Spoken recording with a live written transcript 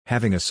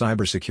Having a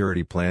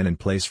cybersecurity plan in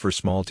place for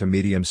small to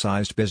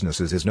medium-sized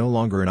businesses is no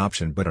longer an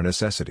option but a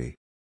necessity.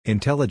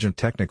 Intelligent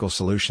Technical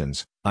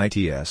Solutions,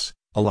 ITS,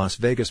 a Las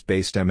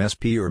Vegas-based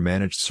MSP or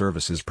managed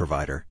services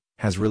provider,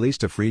 has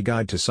released a free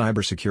guide to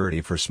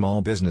cybersecurity for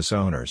small business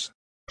owners.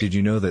 Did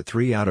you know that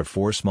 3 out of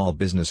 4 small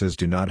businesses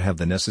do not have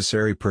the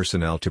necessary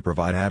personnel to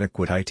provide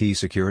adequate IT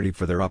security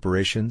for their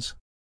operations?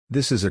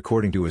 This is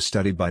according to a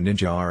study by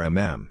Ninja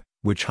RMM,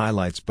 which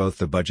highlights both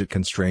the budget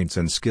constraints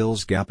and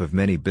skills gap of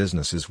many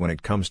businesses when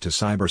it comes to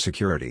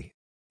cybersecurity.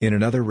 In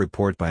another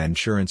report by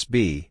Insurance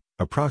Bee,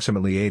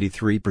 approximately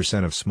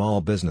 83% of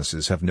small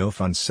businesses have no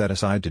funds set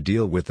aside to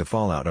deal with the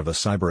fallout of a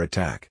cyber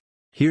attack.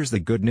 Here's the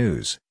good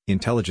news: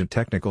 Intelligent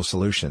Technical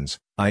Solutions,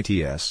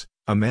 ITS,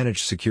 a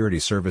managed security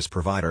service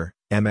provider,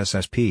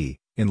 MSSP,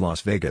 in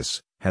Las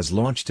Vegas, has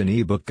launched an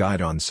e-book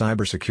guide on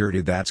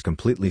cybersecurity that's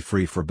completely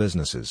free for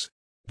businesses.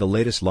 The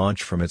latest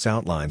launch from its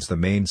outlines the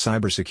main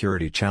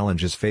cybersecurity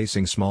challenges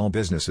facing small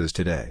businesses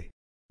today.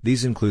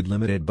 These include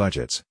limited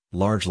budgets,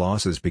 large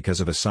losses because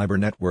of a cyber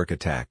network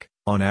attack,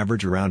 on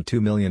average around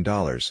 $2 million,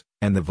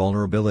 and the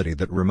vulnerability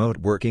that remote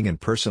working and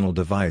personal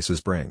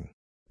devices bring.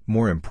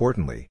 More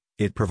importantly,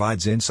 it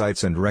provides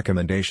insights and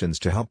recommendations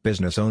to help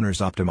business owners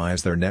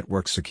optimize their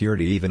network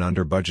security even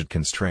under budget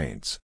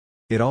constraints.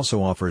 It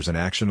also offers an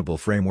actionable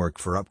framework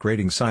for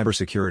upgrading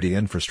cybersecurity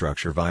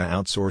infrastructure via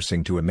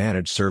outsourcing to a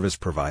managed service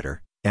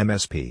provider,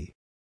 MSP.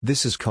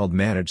 This is called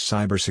Managed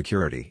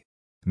Cybersecurity.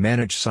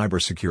 Managed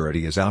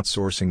cybersecurity is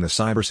outsourcing the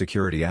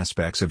cybersecurity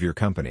aspects of your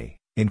company,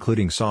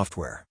 including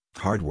software,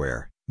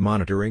 hardware,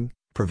 monitoring,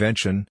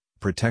 prevention,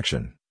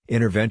 protection,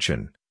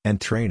 intervention, and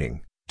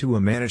training, to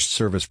a managed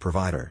service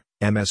provider,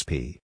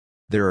 MSP.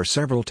 There are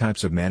several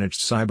types of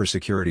managed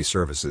cybersecurity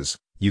services.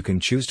 You can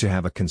choose to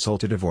have a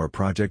consultative or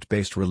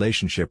project-based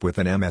relationship with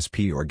an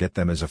MSP or get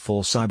them as a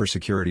full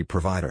cybersecurity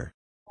provider.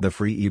 The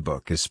free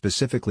ebook is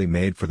specifically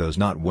made for those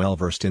not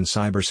well-versed in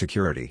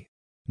cybersecurity.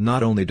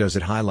 Not only does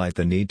it highlight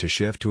the need to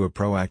shift to a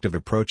proactive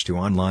approach to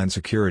online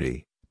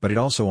security, but it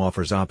also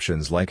offers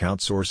options like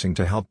outsourcing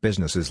to help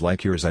businesses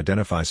like yours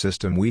identify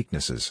system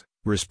weaknesses,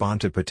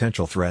 respond to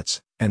potential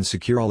threats, and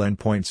secure all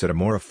endpoints at a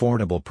more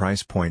affordable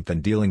price point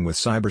than dealing with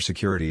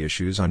cybersecurity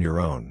issues on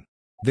your own.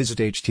 Visit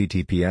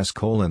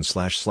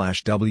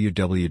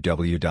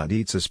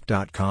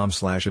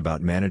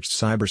https://www.etsysp.com/about managed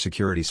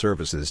cybersecurity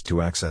services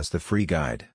to access the free guide.